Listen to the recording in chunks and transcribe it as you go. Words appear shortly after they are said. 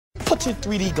Put your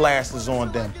 3D glasses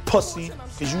on then, pussy,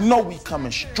 cause you know we coming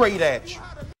straight at you.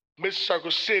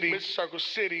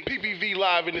 MRCIRCLECITY, PPV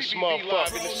live in this motherfucker.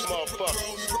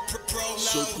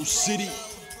 Circle City.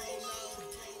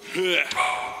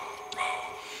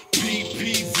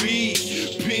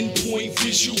 PPV, pinpoint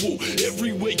visual.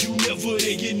 Everywhere you never,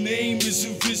 your name is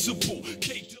invisible.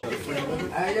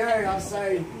 Hey, I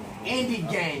say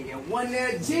indie gang and one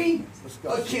LG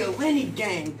or kill any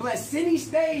gang. Bless any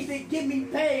stage they get me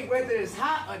paid, whether it's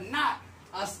hot or not.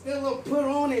 I still put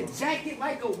on a jacket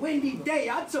like a windy day.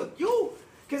 I took you,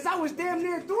 cause I was damn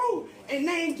near through, and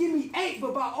they ain't give me 8,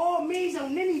 but by all means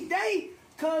on any day,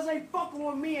 cause they fucking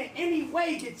with me in any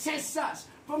way, get chest shots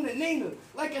from the Nina,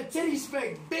 like a titty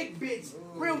fake, big bitch,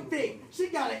 real thick. She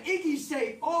got an Iggy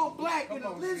shape, all black, and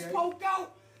the lips poke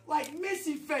out like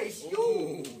Missy face.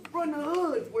 You from the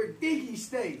hood where Diggy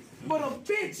stay, but a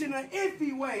bitch in an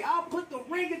iffy way. I'll put the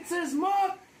ring into his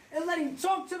mug and let him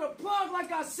talk to the plug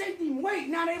like I sent him weight.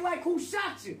 Now they like, who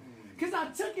shot you? Cause I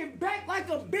took it back like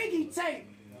a Biggie tape.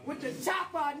 With the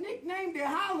chopper, I nicknamed it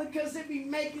Holla, cause it be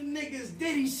making niggas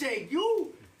diddy shake.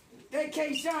 You, that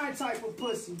K-Shine type of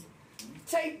pussy.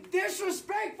 Take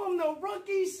disrespect from the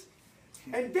rookies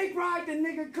and dick ride the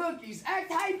nigga cookies.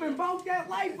 Act hype and bout that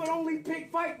life, but only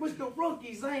pick fight with the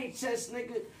rookies. I ain't chest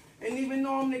nigga. And even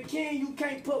though I'm the king, you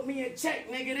can't put me in check,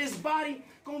 nigga. This body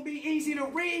gonna be easy to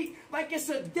read like it's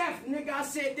a deaf nigga. I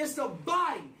said this a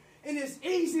body, and it's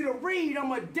easy to read.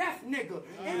 I'm a deaf nigga.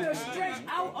 And to stretch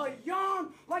out a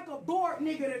yawn like a bored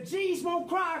nigga. The G's won't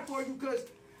cry for you, cause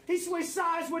he switched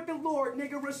sides with the Lord,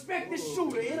 nigga. Respect the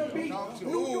shooter. It'll be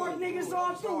New York niggas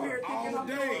all through here thinking I'm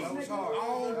yours, nigga.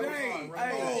 All day.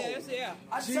 Hey,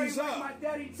 I tell you like my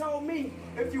daddy told me,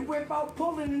 if you whip out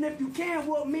pulling and if you can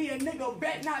whoop me, a nigga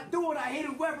bet not do it. I hit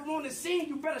whoever on the scene,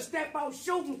 you better step out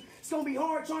shooting. It's gonna be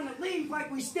hard trying to leave like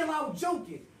we still out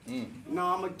joking. No,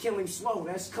 I'ma kill him slow.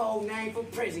 That's code name for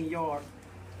prison yard.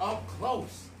 Up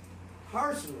close.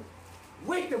 Personal.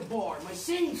 With the bar,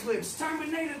 machine clips,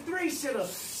 Terminator 3 shoulda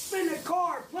spin the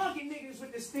car, plugging niggas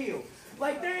with the steel.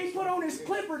 Like they ain't put on his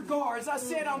Clipper guards. I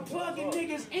said I'm plugging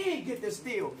niggas in, get the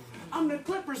steel. I'm the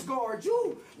Clippers guard.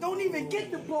 You don't even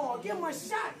get the ball. Give him a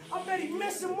shot. I bet he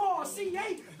miss them all.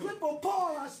 CA, Clipper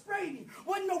Paul, I sprayed him.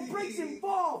 Wasn't no breaks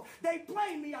involved. They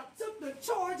played me. I took the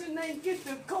charge and they get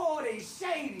the call. They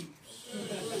shady.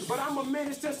 But I'm a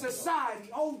menace to society.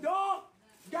 Old dog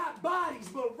got bodies,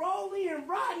 but Rolly and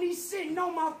Rodney sitting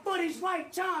on my footage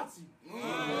like Chauncey.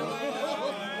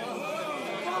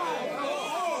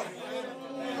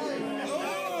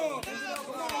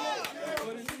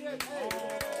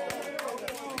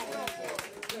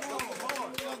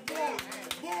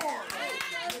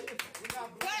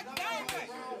 Blacc Dynamite.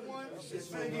 It's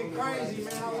gonna get crazy,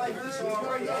 man. I like this one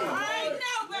right here. I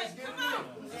know, but come on.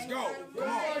 Let's go.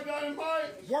 Come on.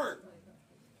 Work.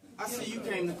 I see you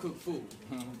came to cook food.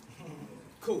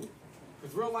 Cool.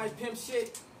 Cause real life pimp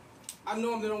shit, I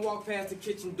normally don't walk past the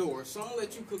kitchen door, so I'm gonna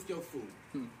let you cook your food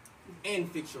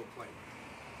and fix your plate.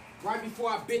 Right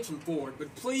before I bitch him for it,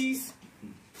 but please,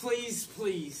 please,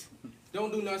 please,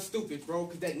 don't do nothing stupid, bro.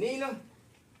 Cause that Nina,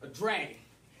 a dragon.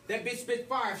 That bitch spit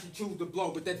fire if she choose to blow,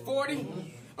 but that 40,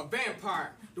 a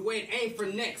vampire. The way it ain't for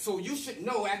next, so you should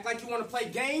know. Act like you want to play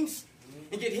games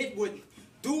and get hit with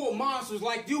dual monsters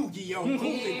like Yu-Gi-Oh! Cool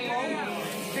it, bro.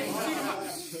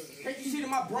 Can't you see that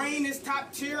my brain is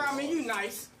top tier? I mean, you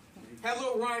nice. Had a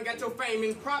little run, got your fame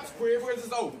in props career, where's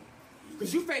this over?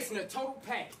 Cause you facing a total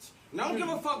package. And I don't give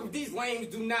a fuck if these lames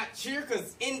do not cheer,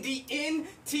 cause in the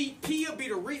NTP will be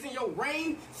the reason your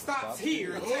reign stops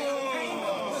here. And take the pain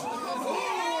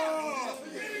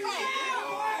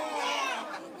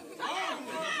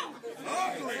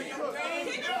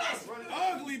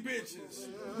Ugly bitches.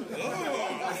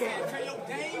 I said, tell your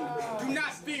dame, do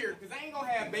not fear, because I ain't gonna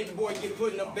have baby boy get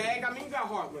put in a bag. I mean, you got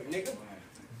hard work, nigga.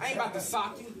 I ain't about to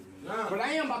sock you, but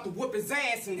I am about to whoop his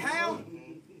ass, and how?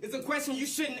 It's a question you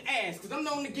shouldn't ask, because I'm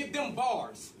known to give them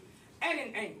bars at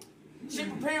an angle. Shit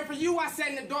preparing for you, I sat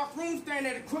in the dark room staring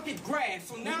at a crooked grass,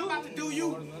 so now I'm about to do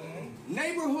you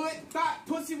neighborhood thought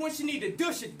pussy when she need to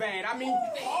douche it bad. I mean,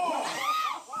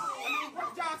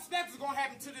 what y'all steps is gonna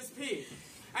happen to this pig?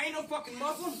 I ain't no fucking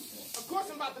Muslim. Of course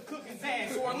I'm about to cook his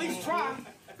ass, or at least try,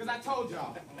 because I told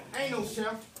y'all, I ain't no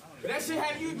chef. But that should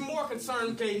have you even more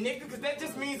concerned, okay, nigga, because that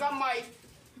just means I might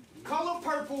color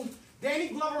purple, Danny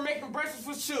Glover making breakfast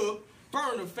with Suge,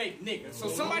 burn a fake nigga. So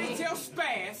somebody tell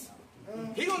Spaz,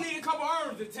 he gonna need a couple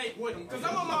herbs to take with him, because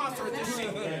I'm a monster at this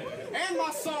shit. And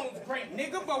my song's great,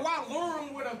 nigga, but why lure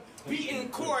him with a beating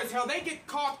chorus? Hell, they get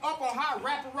caught up on how I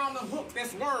rap around the hook.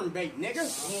 That's worm bait, nigga.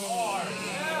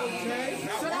 Okay.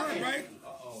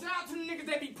 Shout out to the niggas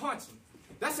that be punching.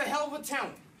 That's a hell of a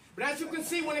talent. But as you can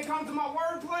see, when it comes to my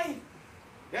wordplay,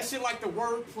 that shit like the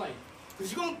wordplay.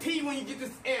 Because you're going to pee when you get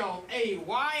this L-A.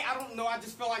 Why? I don't know. I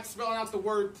just feel like spelling out the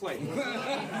wordplay.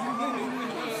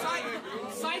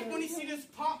 Sight when he see this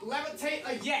pump levitate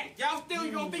a yak. Y'all still,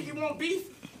 you don't think you want beef?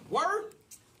 Word?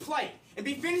 Play. And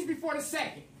be finished before the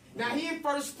second. Now he in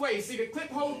first place. See, the clip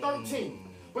hold 13.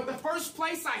 But the first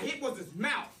place I hit was his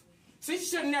mouth. See, you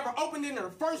should have never opened it in the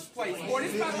first place. Boy,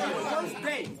 this about to be the worst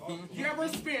day you ever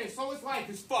experienced. So his life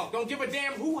is fucked. Don't give a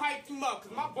damn who hyped him up.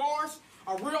 Because my bars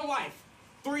are real life.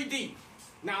 3 deep.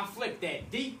 Now I flip that.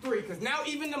 D3. Because now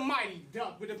even the mighty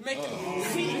duck would have made it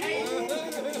C-A. Hey,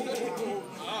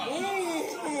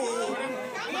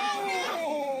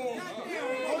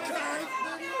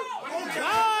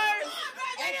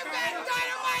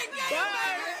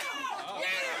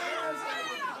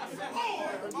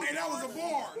 that was a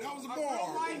bar. That was a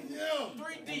bar. Yeah.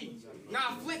 3D. Now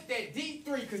I flip that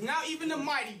D3, because now even the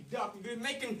mighty duck is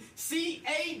making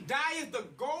C-A die as the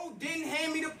gold, didn't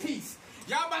hand me the piece.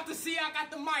 Y'all about to see I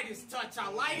got the Midas touch. I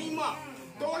light him up.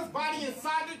 Throw his body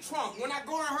inside the trunk. When I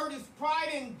go and hurt his pride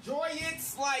and enjoy it,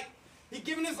 it's like he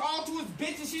giving his all to his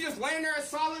bitch and she just laying there a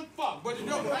solid fuck. But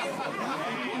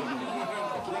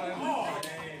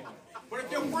But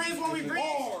if your friends want me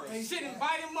green, shit,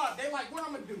 invite them up. They like, what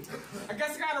I'm gonna do? I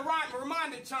guess I gotta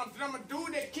remind the chumps that I'm a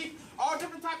dude that keep all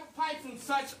different type of pipes and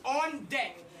such on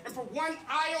deck. And for one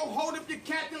aisle, hold up your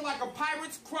captain like a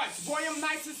pirate's crutch. Boy, I'm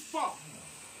nice as fuck.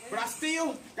 But I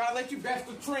still gotta let you best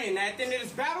the trend. Now at the end of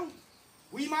this battle,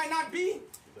 we might not be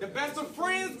the best of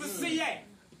friends, but CA,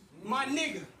 my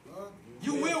nigga,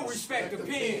 you will respect the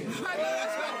pen.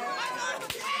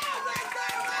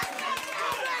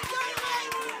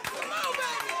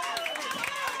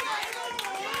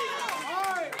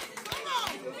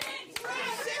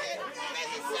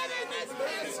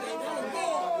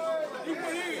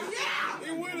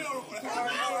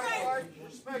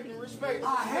 Respect.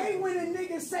 I hate when a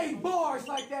nigga say bars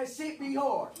like that shit be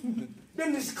hard.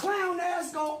 Then this clown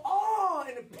ass go, oh,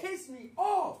 and it piss me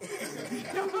off.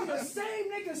 Them be the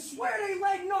same niggas swear they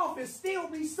letting off and still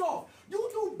be soft. You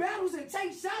do battles and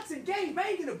take shots and gang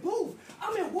bang in the booth.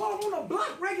 I'm in war on the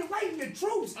block regulating the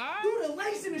troops. Do the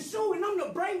lace in the shoe and I'm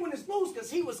the brain when it's loose. Cause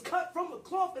he was cut from a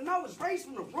cloth and I was raised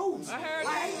from the roots. I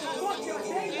hate to fuck your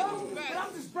day up, but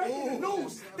I'm just breaking the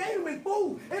news. They done been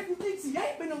fooled. If you think he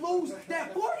ain't finna lose,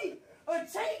 that 40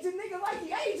 change a nigga like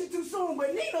he aging too soon,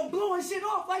 but Nina blowing shit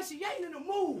off like she ain't in the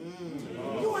mood.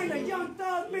 You ain't a young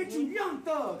thug, bitch, you young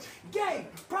thug. Gay,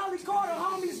 probably called her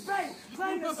homies fake.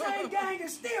 Claim the same gang and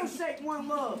still shake one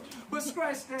love. But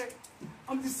scratch that.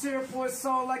 I'm just here for a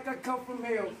song like I come from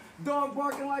hell. Dog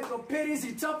barking like a pit, is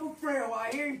he tough or frail? I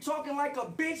hear him talking like a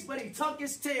bitch, but he tuck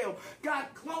his tail.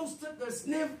 Got close to the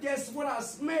sniff, guess what I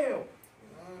smell?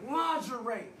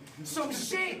 Lingerie. Some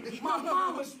shit my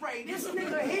mama sprayed. This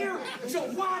nigga here,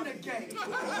 Joanna gang.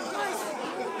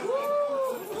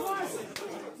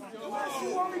 Plus you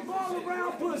only ball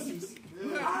around pussies.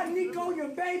 I Nico your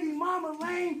baby mama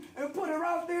lame and put her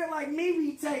out there like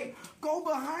Mimi tape. Go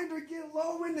behind her, get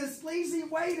low in the sleazy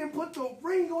weight and put the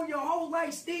ring on your hoe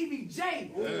like Stevie J.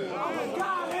 I'm a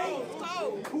god, hey.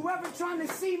 Whoever trying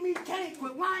to see me can't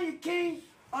quit Lion King,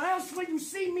 or else when you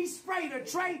see me spray the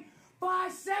tray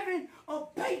 5'7", or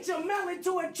paint your melon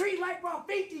to a tree like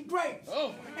Rafiki grapes.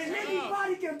 And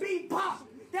anybody can be pop.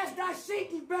 That's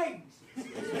dashiki babies.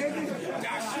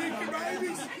 Dashiki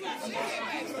babies?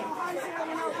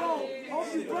 Hope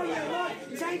you bring your luck.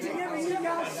 Changing every nigga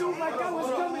I shoot like I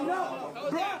was coming up.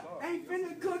 Bruh, ain't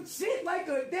finna cook shit like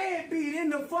a deadbeat. In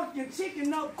the fuck your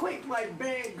chicken up quick like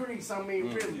bad grease. I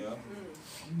mean, really.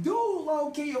 Dude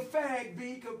low-key a fag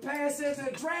B could pass as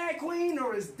a drag queen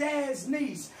or his dad's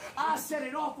niece. I set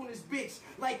it off on this bitch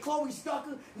like Chloe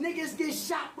Stucker. Niggas get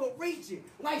shot for reaching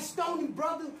like Stony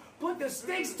brother. Put the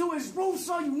sticks to his roof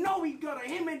so you know he got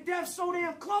him and death so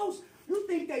damn close. You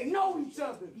think they know each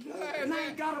other. And I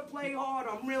ain't gotta play hard,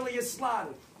 I'm really a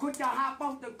slider. Quick to hop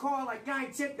off the car like I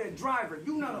ain't tipped the driver.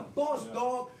 You not a boss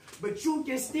dog, but you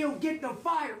can still get the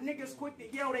fire. Niggas quick to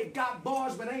yell they got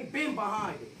bars but ain't been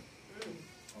behind it.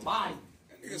 Bye.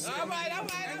 All right. That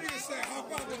nigga said,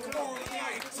 hop out the car and I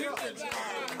ain't tip the driver.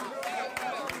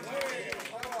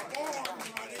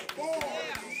 Bars.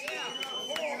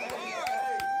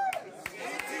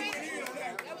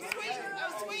 That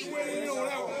was sweet. You ain't know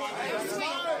that one. I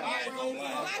ain't gonna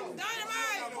lie. Blacc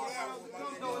Dynamite.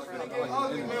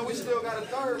 Ugly, man. We still got a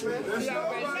third, man.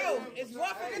 It's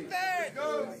one for the third.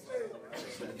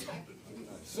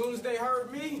 As soon as they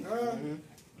heard me,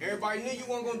 everybody knew you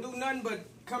weren't gonna do nothing but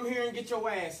come here and get your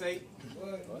ass ate.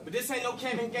 But this ain't no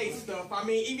Kevin Gates stuff. I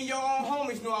mean, even your own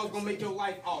homies knew I was gonna make your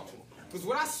life awful. Because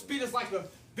what I spit is like a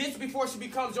bitch before she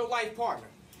becomes your life partner.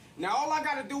 Now all I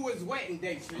gotta do is wedding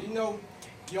date you. You know,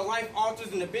 your life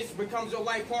alters and the bitch becomes your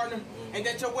life partner, and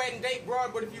that's your wedding date, bro.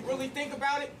 But if you really think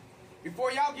about it,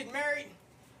 before y'all get married,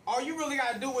 all you really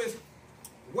gotta do is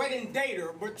wedding date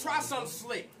her, but try something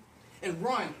slick and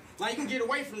run. Like you can get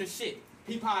away from the shit.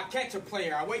 Peep how I catch a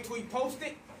player. I wait till he post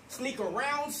it, sneak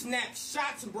around, snap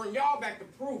shots, and bring y'all back to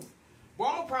proof. Boy,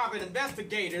 I'm a private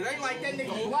investigator. It ain't like that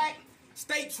nigga Black,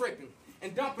 stay tripping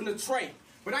and dumping the tray.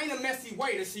 But I ain't a messy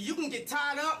waiter, so you can get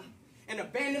tied up in an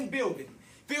abandoned building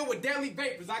filled with deadly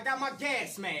vapors. I got my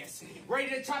gas mask, ready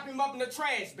to chop him up in the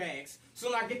trash bags.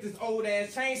 Soon I get this old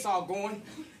ass chainsaw going.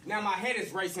 Now my head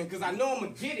is racing, cause I know I'ma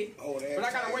get it. But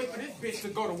I gotta wait for this bitch to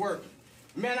go to work.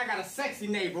 Man, I got a sexy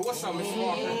neighbor. What's up, Miss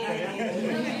Walker?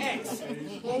 Really X.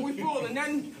 Well, we full of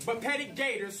nothing but petty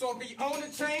gators. So if you own the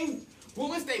chain,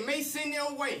 bullets they may send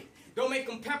your way. Don't make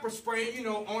them pepper spray, you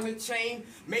know, on the chain.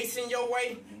 May send your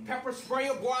way. Pepper spray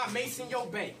a boy, may send your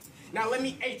bay. Now let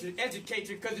me educate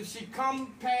you, cause if she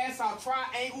come past our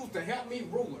triangles to help me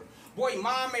rule her. Boy,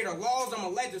 mom made her laws, I'm a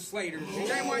legislator. And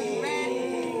that why you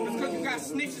mad? It's cause you got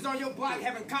snitches on your block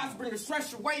having cops bring the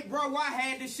stress your way, bro. I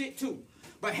had this shit too.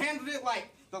 But handled it like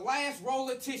the last roll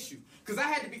of tissue. Cause I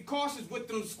had to be cautious with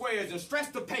them squares and stress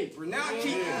the paper. Now I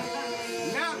keep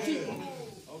them. Now I keep them.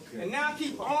 And now I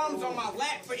keep arms on my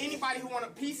lap for anybody who want a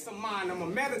peace of mind. I'm a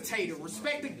meditator,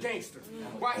 respect the gangster.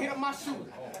 Well, I hit up my shooter.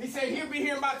 He said he'll be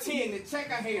here in about 10 to check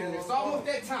I hate him. It's almost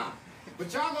that time.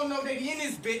 But y'all gonna know that he in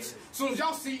this bitch soon as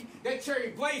y'all see that cherry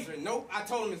blazer. Nope, I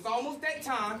told him it's almost that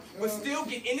time, but still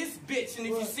get in this bitch. And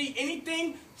if you see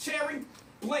anything cherry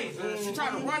blazer, she try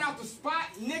to run out the spot,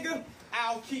 nigga,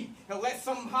 I'll keep. He'll let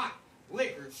something hot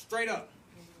liquor straight up.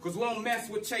 Cause we don't mess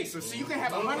with chasers. So you can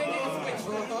have 100 niggas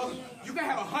with you. You can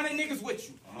have 100 niggas with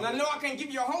you. And I know I can't give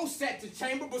you a whole set to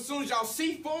chamber, but as soon as y'all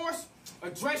see force,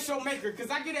 address your maker. Cause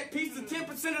I get at pieces of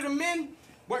 10% of the men,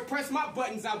 boy, press my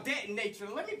buttons, I'll detonate you.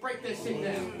 Let me break that shit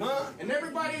down. And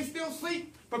everybody who's still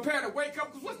asleep, prepare to wake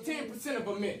up, cause what's 10% of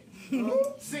a minute?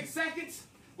 6 seconds?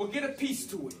 Well, get a piece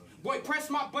to it. Boy, press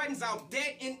my buttons out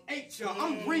dead in H, y'all.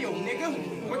 I'm real,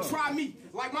 nigga. But try me.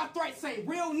 Like my threats ain't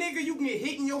real, nigga, you can get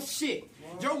hit in your shit.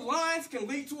 Your lines can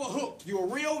lead to a hook. You a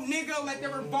real nigga, let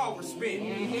that revolver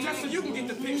spin. Just so you can get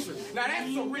the picture. Now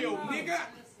that's a real nigga.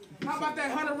 How about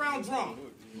that 100-round drum?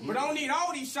 But I don't need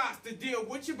all these shots to deal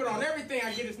with you, but on everything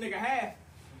I get this nigga half.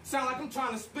 Sound like I'm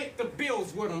trying to split the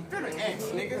bills with him. Feel the X,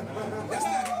 nigga. That's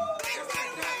that.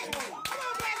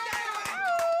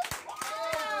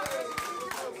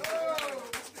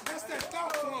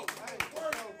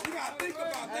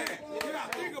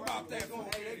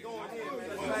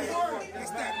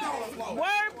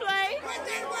 Wordplay.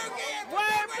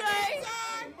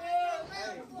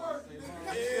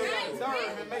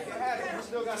 Stir make it happen. You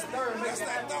still got stir and make it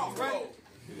happen. Right?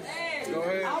 Go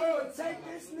ahead. I'm gonna take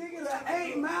this nigga to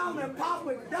 8 Mile and pop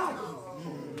a doctor.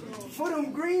 For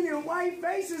them green and white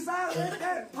faces, I let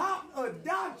that pop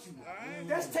adopt you.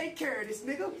 Let's take care of this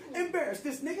nigga. Embarrass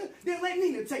this nigga. Then let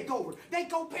Nina take over. They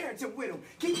co-parenting with him.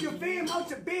 Keep your fam out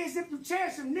your biz if you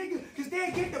cherish them, nigga. Cause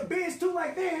they'll get the biz too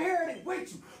like they inherited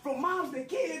with you. From moms to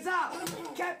kids out.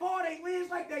 Cap all they lives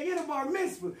like they in a bar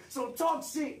mitzvah. So talk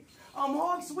shit. I'm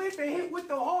Hawk Swift and hit with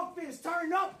the hawk fist.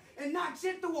 Turn up and knock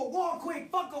shit through a wall quick.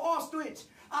 Fuck a ostrich.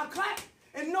 I clap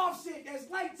and off shit that's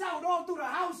lights out all through the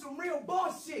house, some real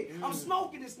boss shit. I'm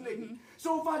smoking this nigga.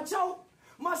 So if I choke,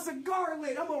 my cigar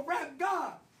lit. I'm a rap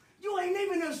god. You ain't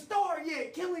even a star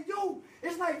yet. Killing you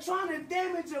is like trying to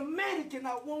damage a mannequin.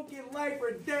 I won't get life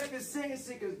or death and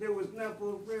sentencing because there was never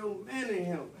a real man in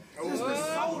him. Just a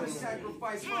soul to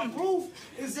sacrifice. My proof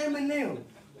is Eminem.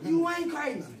 You ain't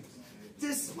crazy.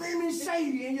 Just slim and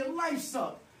shady and your life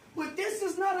suck. But this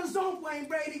is not a zone plane,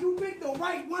 Brady. You picked the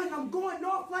right one. I'm going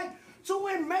off like 2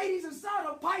 inmates inside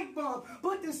a pipe bomb.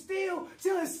 Put the steel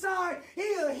to his side.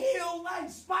 He'll heal like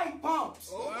spike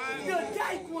pumps. The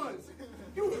dank ones.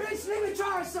 You bitch nigga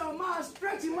try something. I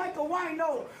stretch him like a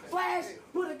wino. Flash,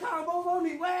 put a combo on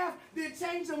me, laugh, then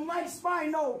change him like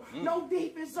Spino. No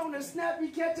defense on the snap. He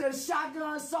catch a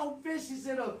shotgun so vicious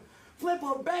it'll flip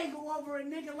a bagel over a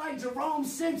nigga like Jerome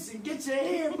Simpson. Get your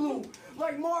hair blue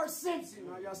like Marge Simpson.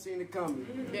 Oh, y'all seen it coming.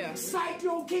 Yeah. Psych, you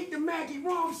don't keep the Maggie.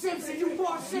 Wrong Simpson. You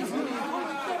bought Simpson.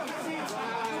 I'm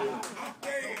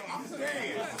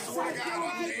dead. Psych, you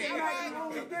don't keep the Maggie.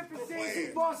 Only difference is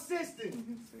he bought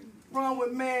Siston. Run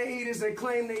with man eaters and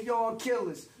claim they y'all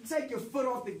killers. Take your foot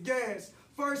off the gas.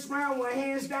 First round went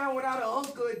hands down without a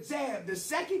hook or a jab. The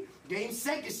second, game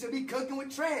second, should be cooking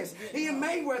with trash. He in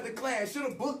Mayweather class, should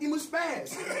have booked him with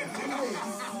spaz.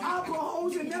 I put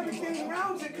holes in everything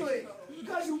around your clip.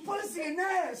 Because you pussy and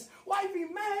ass. Wifey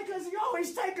mad because he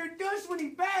always take her douche when he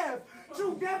bath.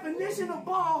 True definition of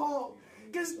ball hog.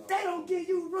 Because they don't give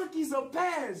you rookies a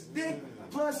pass. Dick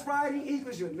plus Friday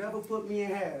equals you'll never put me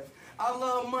in half. I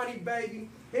love money, baby.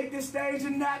 Hit the stage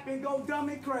and nap and go dumb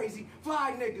and crazy.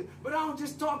 Fly nigga, but I don't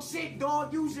just talk shit,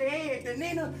 dog. Use your head. The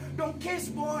Nina don't kiss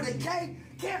for the cake.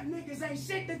 Camp niggas ain't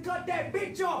shit to cut that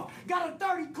bitch off. Got a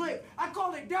 30 clip. I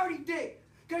call it dirty dick.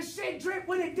 Cause shit drip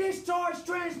when it discharge.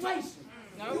 Translation.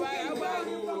 I'm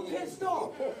pissed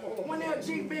off. When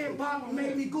LG been poppin',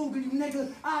 made me Google you,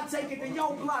 nigga. I'll take it to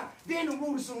your block, then the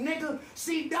root of some nigga.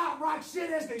 See Dot rock shit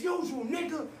as the usual,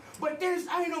 nigga. But this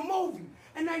ain't a movie,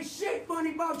 and ain't shit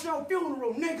funny about your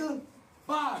funeral, nigga.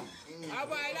 Bye. All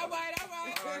right.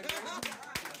 Third round.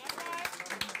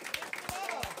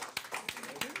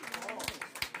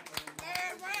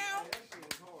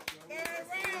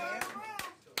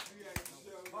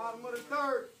 Bottom of the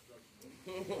third.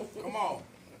 Come on.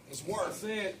 It's worth.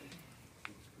 Said,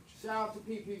 shout out to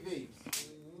PPV.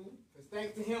 Cause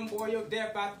thanks to him, boy, your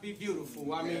death about to be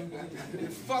beautiful. I mean,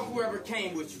 and fuck whoever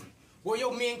came with you. Boy,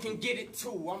 your men can get it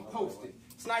too. I'm posted,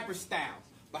 sniper style,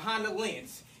 behind the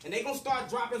lens. And they gonna start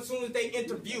dropping as soon as they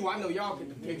interview. I know y'all get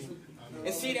the picture.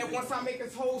 And see that once I make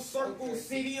this whole circle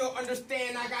city, you'll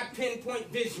understand I got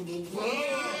pinpoint visual. Come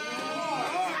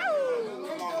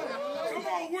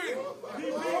on with it.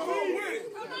 Come on with it.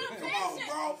 Come on,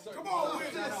 bro. Come on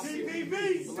with it.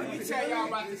 PPV. Let me tell y'all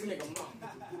about this nigga mom.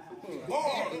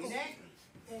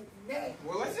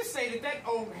 Well, let's just say that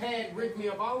old head ripped me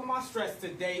of all of my stress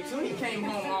today till he came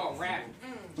home all rapping.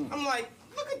 I'm like,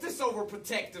 look at this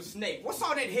overprotective snake. What's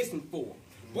all that hissing for?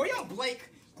 Boy, I'm Blake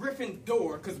Griffin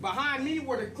door, cause behind me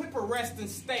where the clipper rest and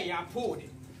stay, I pulled it.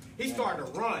 He started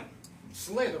to run,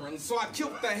 slithering, so I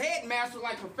killed the headmaster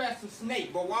like Professor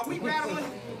Snape. But while we battling,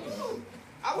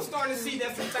 I was starting to see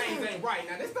that some things ain't right.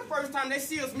 Now, this is the first time they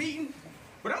see us meeting,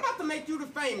 but I'm about to make you the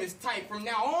famous type. From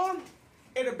now on,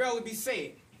 it'll barely be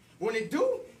said. When it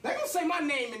do, they gonna say my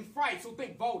name in fright, so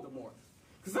think Voldemort.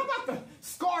 Cause I'm about to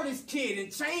scar this kid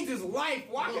and change his life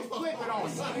while I can flip it on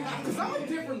him. Cause I'm a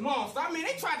different monster. I mean,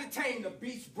 they tried to tame the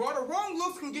beast, bro. The wrong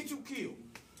looks can get you killed.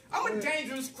 I'm a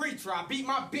dangerous creature. I beat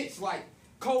my bitch like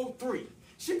Code 3.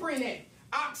 She bring that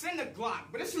ox and the Glock,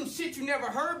 but it's some shit you never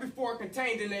heard before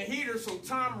contained in a heater, so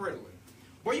Tom Riddler.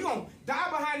 Boy, you gonna die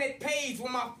behind that page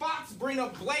when my fox bring a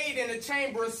blade in the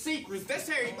chamber of secrets. That's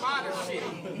Harry Potter shit.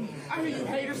 I hear you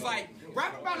haters like,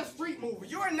 rap about a street movie.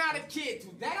 You are not a kid. To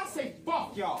that I say,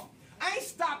 fuck y'all. I ain't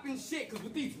stopping shit, cause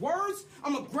with these words,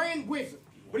 I'm a grand wizard.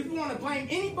 But if you want to blame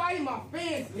anybody, my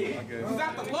fans did. Cause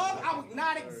after love, I would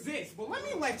not exist. But let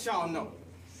me let y'all know,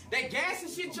 that gas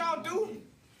and shit y'all do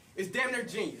is damn near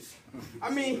genius. I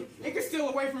mean, it can steal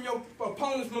away from your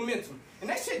opponent's momentum. And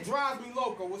that shit drives me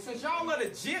loco. Well, since y'all let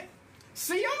it jip,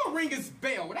 see, I'm a ring his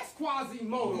bell. Well, that's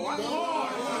Quasimodo.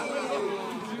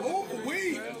 Oh,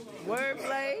 we.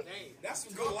 Wordplay. That's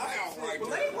some good loud right Well,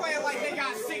 there. they play it like they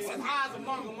got 6 eyes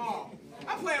among them all.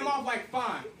 I play them off like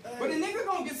fine. But a nigga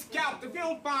gonna get scalped if you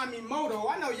don't find me moto.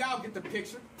 I know y'all get the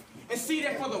picture. And see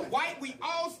that for the white, we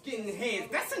all skin heads.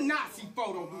 That's a Nazi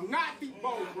photo. Do not be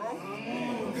bold, bro.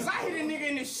 Cause I hit a nigga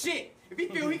in the shit. If he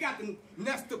feel he got the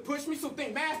nuts to push me, so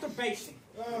think masturbation.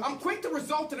 I'm quick to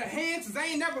result to the hands, cause I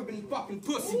ain't never been fucking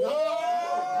pussy.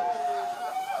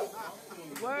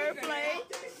 Wordplay.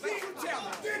 Let you tell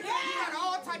me. You got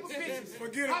all type of bitches.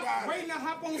 Forget about it. Waiting to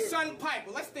hop on Sun Pipe.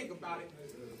 But let's think about it.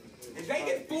 If they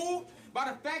get fooled by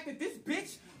the fact that this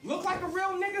bitch look like a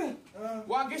real nigga,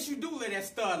 well, I guess you do live that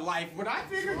stud life. But I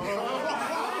figured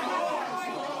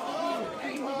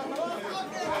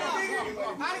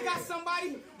I got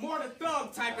somebody more the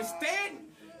thug type. Instead,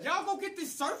 y'all go get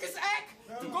this circus act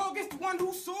to go against the one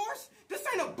who soars. This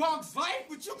ain't a bug's life,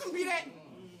 but you can be that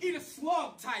eat a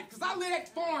slug type, cause I live that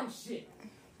farm shit.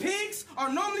 Pigs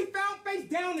are normally found face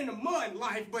down in the mud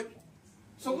life, but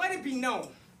so let it be known.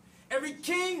 Every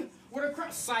king with a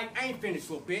crop psych, I ain't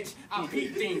finished, little bitch. I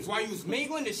peep things while you was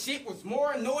mingling. The shit was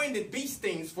more annoying than bee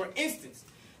stings. For instance,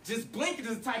 just blinking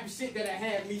is the type of shit that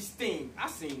had me steam. I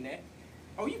seen that.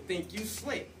 Oh, you think you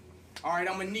slick? All right,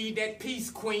 I'm gonna need that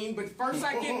peace, queen. But first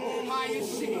I get high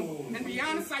as shit. And be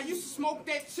honest, I used to smoke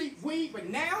that cheap weed, but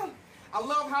now I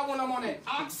love how when I'm on that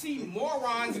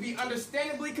oxymorons be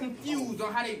understandably confused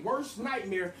on how their worst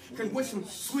nightmare can wish them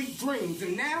sweet dreams.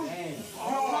 And now,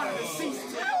 I'm part of the cease.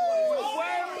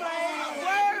 Wordplay.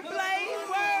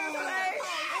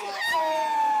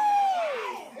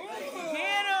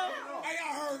 Get him. Hey, I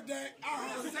heard that. I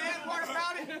heard The sad part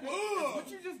about it, what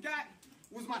you just got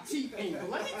was my teeth in. But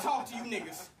let me talk to you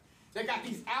niggas that got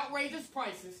these outrageous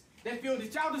prices that feel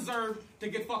that y'all deserve to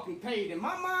get fucking paid. In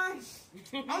my mind,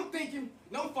 I'm thinking,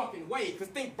 no fucking way, because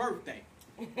think birthday.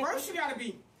 First, you gotta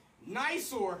be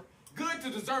nice or good to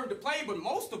deserve to play, but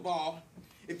most of all,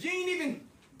 if you ain't even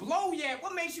blow yet,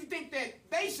 what makes you think that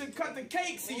they should cut the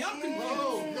cake? See, I'm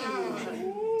confused.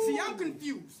 See, I'm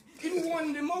confused. Even one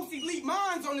of the most elite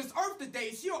minds on this earth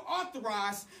today, you're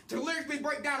authorized to lyrically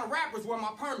break down the rappers where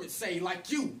my permits say,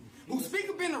 like you, who speak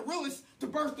of being the realest to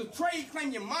burst the trade,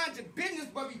 claim you mind your business,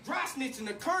 but be dry snitching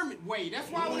the Kermit way. That's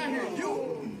why when I hear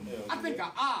you, I think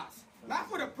of Oz. Not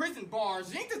for the prison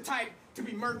bars. You ain't the type to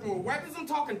be murking with weapons. I'm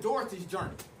talking Dorothy's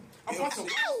journey. A bunch of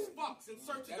fucks in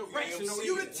search of direction. No,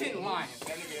 you the tin lion.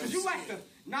 Cause you lack the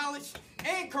knowledge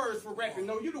and courage for rapping.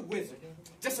 No, you the wizard.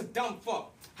 Just a dumb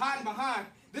fuck. Hiding behind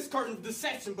this curtain of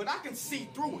deception, but I can see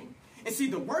through it. And see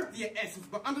the worth of your essence,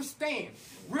 but understand.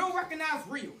 Real recognize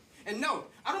real. And no,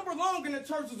 I don't belong in the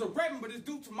churches of reverend, but it's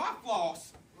due to my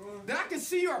flaws that I can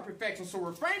see your perfection. So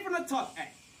refrain from the tough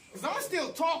act. Cause I'ma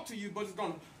still talk to you, but it's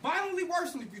gonna violently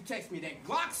worsen if you text me that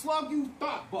Glock slug you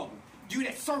thought bubble. You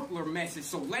that circular message,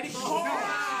 so let it go.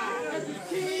 As a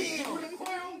king with a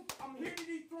crown, I'm here to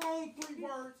dethrone 3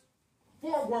 words,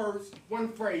 4 words,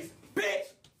 1 phrase.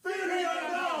 Bitch! Feel me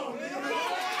alone!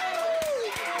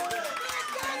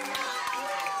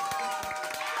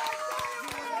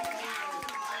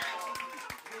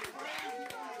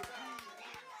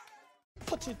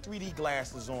 Put your 3D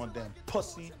glasses on then,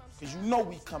 pussy, because you know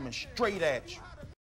we coming straight at you.